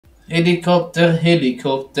Helikopter,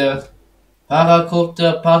 Helikopter.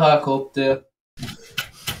 Paracopter, Paracopter.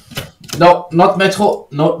 No, not metro.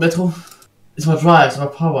 Not metro. It's my drive, it's my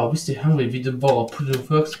power. We stay hungry, we devour. Put it in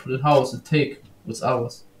works, put it in house, and take what's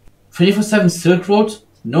ours. 24/7 Silk Road?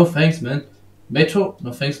 No thanks, man. Metro?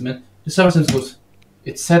 No thanks, man. The server seems good.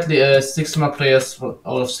 It's sadly 600 players out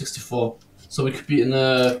of 64. So we could be in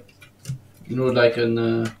a, you know, like in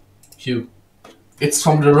a queue. It's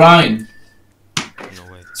from the Rhine. No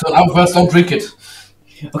way. So I'm first, don't drink it.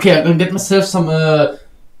 Okay, I'm gonna get myself some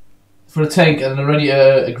for the tank and already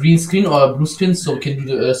a green screen or a blue screen so we can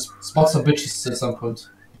do the spots or bitches at some point.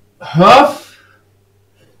 Herp?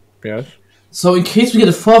 Yes. So in case we get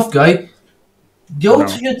a fourth guy, go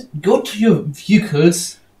to your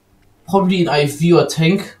vehicles, probably an IV or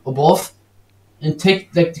tank or both, and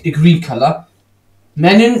take like the green color.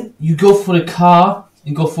 Manon, you go for the car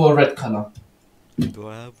and go for a red color. Do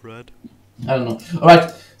I have red? I don't know.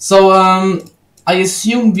 Alright, so I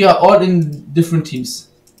assume we are all in different teams.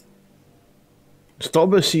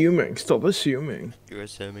 Stop assuming. Stop assuming. You're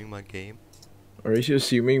assuming my game? Are you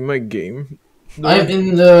assuming my game? No. I'm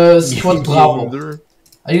in the squad Bravo.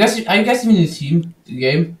 Are you guys in the team? The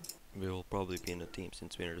game? We will probably be in a team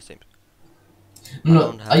since we're the same. No, I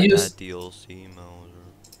don't have that DLC, Mauser.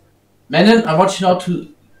 Manon, I want you now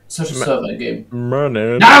to search a server game.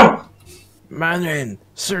 Manon. Now! Manon,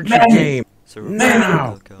 search a game.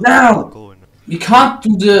 Now! Now! You can't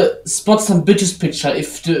do the spots and bitches picture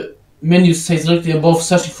if the menu says directly above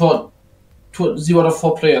searching for 0 out of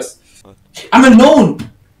 4 players. What? I'm alone!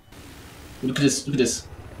 Look at this, look at this.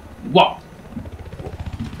 What?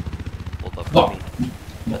 Hold up, What?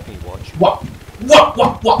 Let me watch you. What? What?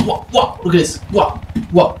 Look at this.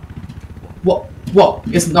 What?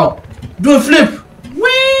 Yes, now. Do a flip!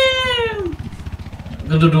 Whee! I'm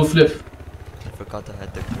gonna do a flip. I forgot I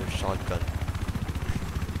had the shotgun.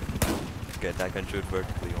 Okay, that can shoot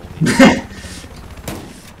vertically only.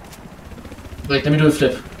 Wait, let me do a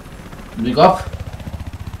flip. Let me go up.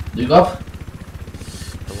 Do I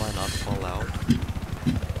not fall out?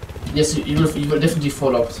 Yes, you will definitely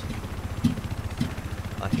fall out.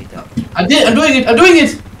 I hate that. I'm doing it!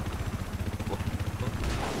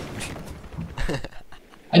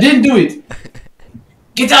 I didn't do it!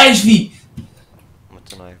 Get the IV!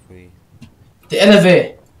 What's an IV? The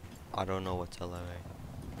LV. I don't know what's LA.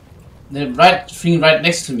 The right thing right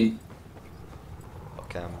next to me.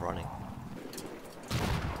 Okay, I'm running.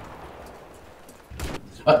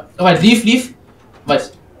 Alright, leave.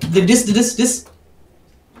 Wait. This.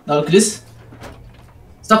 Now look at this.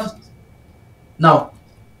 Stop. Now.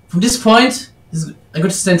 From this point, I'm going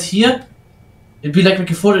to stand here. It'll be like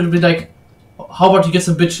before, it'll be like, how about you get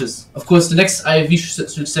some bitches? Of course, the next IV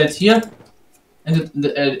should stand here, and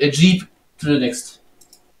a jeep to the next.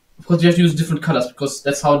 Of course, you have to use different colors because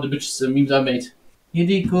that's how the bitches memes are made. Here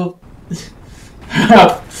they go.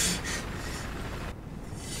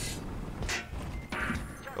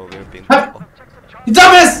 Oh, we're being. Oh. You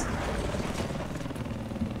dumbass!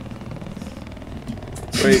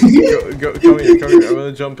 Wait, come here, I'm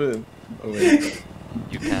gonna jump in. Oh wait.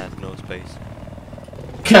 You can't, no space.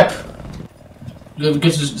 Cap! You're going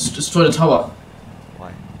to destroy the tower.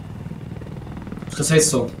 Why? Because I say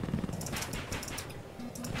so.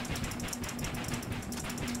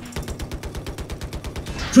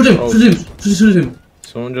 Shoot him! Oh. Shoot him!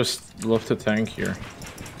 Someone just left a tank here.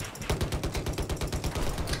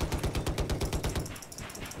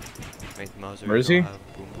 Wait, Mauser, Where is he? have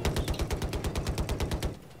boom booms?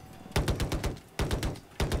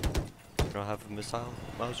 You don't have a missile?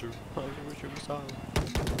 Mauser, where's your missile?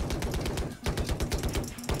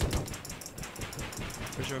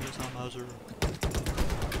 Where's your missile, Mauser?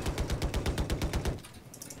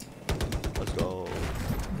 Let's go.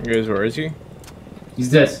 You guys, where is he?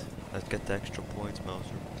 He's dead. Let's get the extra points,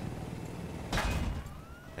 Mauser.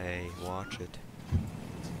 Hey, watch it.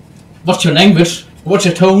 Watch your language. Watch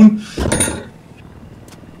your tone.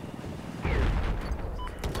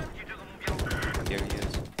 Here he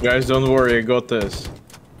is. Guys, don't worry, I got this.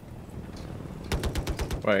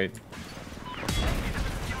 Wait.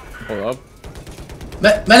 Hold up.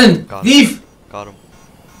 Melon, leave! Got him.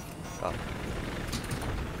 Got him.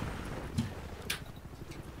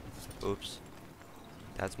 Oops.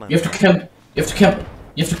 That's my. You have to camp. You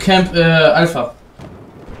have to camp Alpha.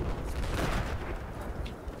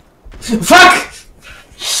 Fuck!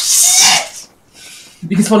 Shit!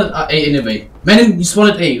 You can spawn at A anyway. Melon, you spawn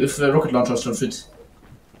at A with rocket launchers don't fit.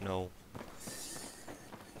 No.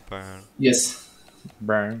 Burn. Yes.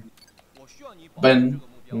 Burn. Ben.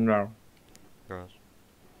 No. Girls.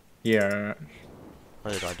 Yeah. How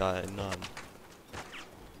did I die? None.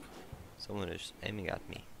 Someone is aiming at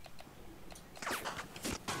me.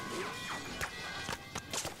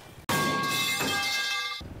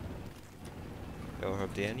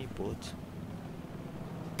 Herp, do you have any bullets?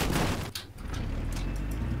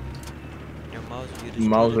 Your mouse, you destroyed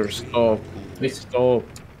Mauser, the tree. stop. Wait. Stop.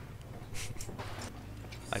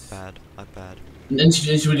 iPad. And then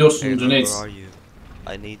she will use Hey, some Herp, grenades. where are you?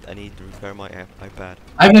 I need to repair my iPad.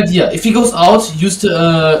 I have an idea. If he goes out, use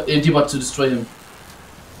the debug to destroy him.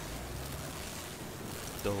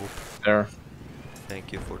 Dope. There.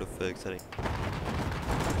 Thank you for the fix.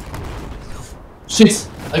 Shit!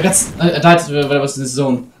 I died when I was in the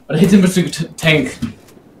zone, but I hit him with the tank.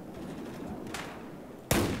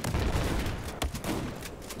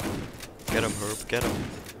 Get him, Herp, get him.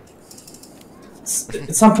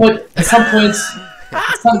 At some point,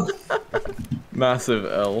 Massive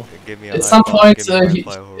L. Give me a at some high point, five, give me a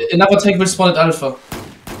high five, Herp. another tank will spawn at Alpha.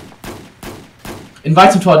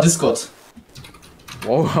 Invite him to our Discord.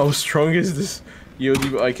 Whoa, how strong is this?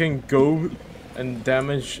 EOD, I can go and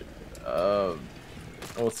damage,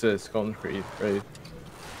 what's this? Concrete, right?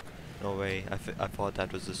 No way, I thought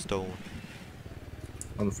that was a stone.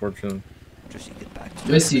 Unfortunate. Just get back to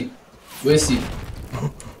Where is he? Where is he?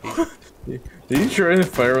 Did you try to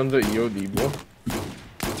fire on the EOD, bro?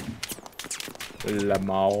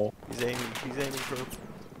 Lamau. He's aiming, Herp.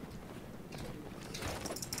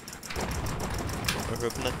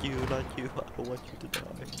 Herp, not you, I don't want you to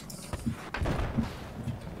die.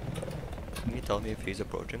 Can you tell me if he's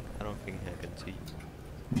approaching? I don't think I can see.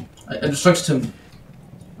 I distracted him.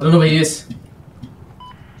 I don't know where he is.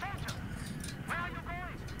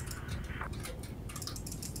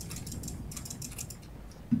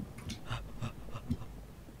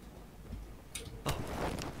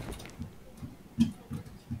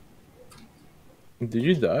 Did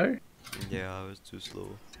you die? Yeah, I was too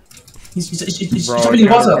slow. He's Bro, jumping in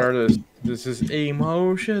the water. This is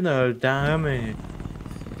emotional damage.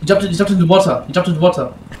 He jumped in the water. He jumped in the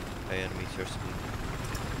water. Hey, enemies, you're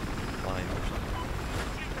flying or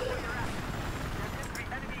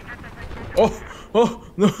something.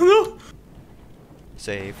 Oh, no.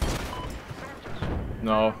 Save.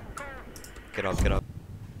 No. Get up.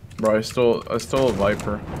 Bro, I stole a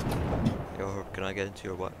Viper. Yo, Herp, can I get into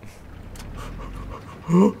your what?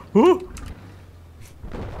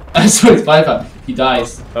 I saw his Viper. He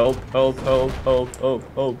dies. Help.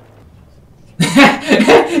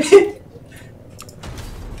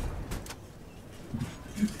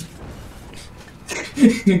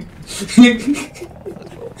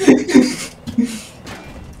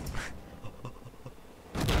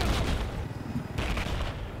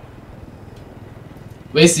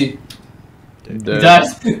 Where is he? He Dead. died.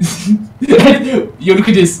 Yo, look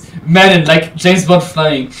at this man in like James Bond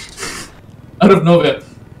flying out of nowhere.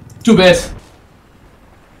 Too bad.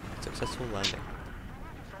 Successful landing.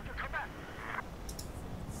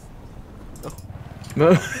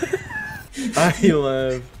 No. I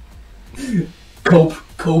laugh. Cope.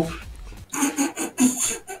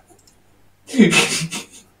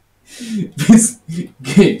 This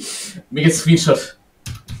okay. Make a screenshot.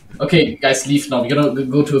 Okay, guys, leave now. We're gonna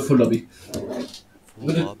go to a full lobby.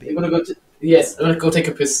 We're gonna go to yes. I'm gonna go take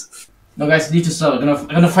a piss. No, guys, leave this now. I'm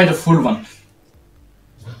gonna find a full one.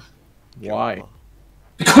 Why?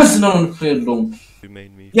 Because no one play alone. You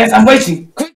made me. Yes, I'm waiting.